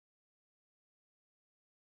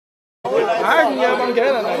Do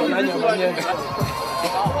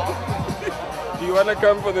you want to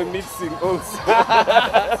come for the mixing also?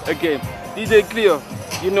 Okay, DJ Cleo,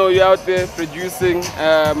 you know you're out there producing.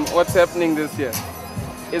 What's happening this year?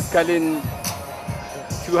 Escalin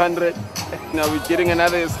 200. Now we're getting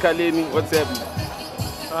another Escalin. What's happening?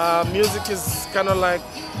 Music is kind of like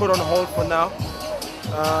put on hold for now.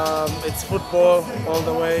 It's football all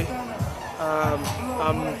the way.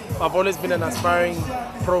 I've always been an aspiring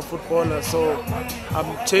pro footballer, so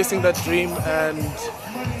I'm chasing that dream, and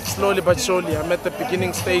slowly but surely I'm at the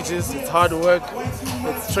beginning stages. It's hard work,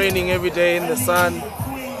 it's training every day in the sun,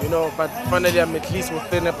 you know, but finally I'm at least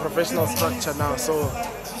within a professional structure now, so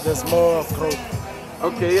there's more growth.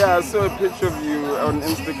 Okay, yeah, I saw a picture of you on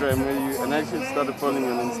Instagram and I actually started following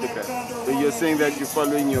you on Instagram. So you're saying that you're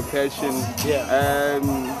following your passion. Yeah.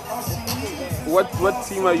 What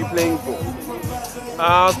team are you playing for?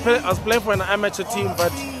 I was playing for an amateur team,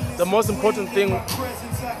 but the most important thing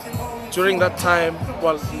during that time,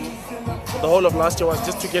 well, the whole of last year, was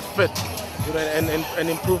just to get fit, you know, and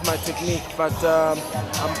improve my technique. But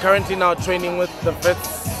I'm currently now training with the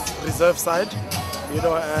Vets reserve side, you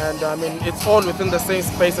know, and I mean it's all within the same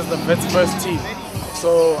space as the Vets first team.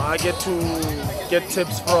 So I get to get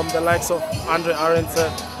tips from the likes of Andre Arendse,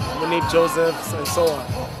 Munib Josephs, and so on.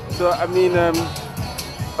 So I mean,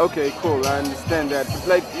 okay, cool, I understand that. But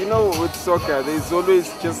like, you know, with soccer, there's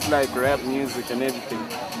always just like rap music and everything.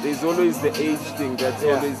 There's always the age thing that's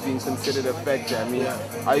always been considered a factor. I mean,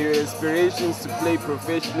 are your aspirations to play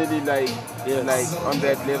professionally like on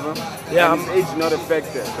that level? Yeah. And is age not a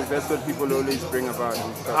factor? Because that's what people always bring about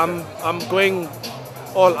in soccer. I'm going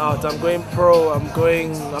all out. I'm going pro. I'm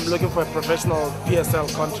looking for a professional PSL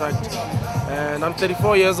contract. And I'm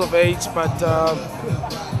 34 years of age, but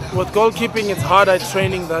with goalkeeping, it's harder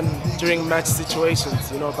training than during match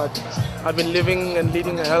situations, you know, but I've been living and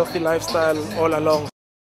leading a healthy lifestyle all along,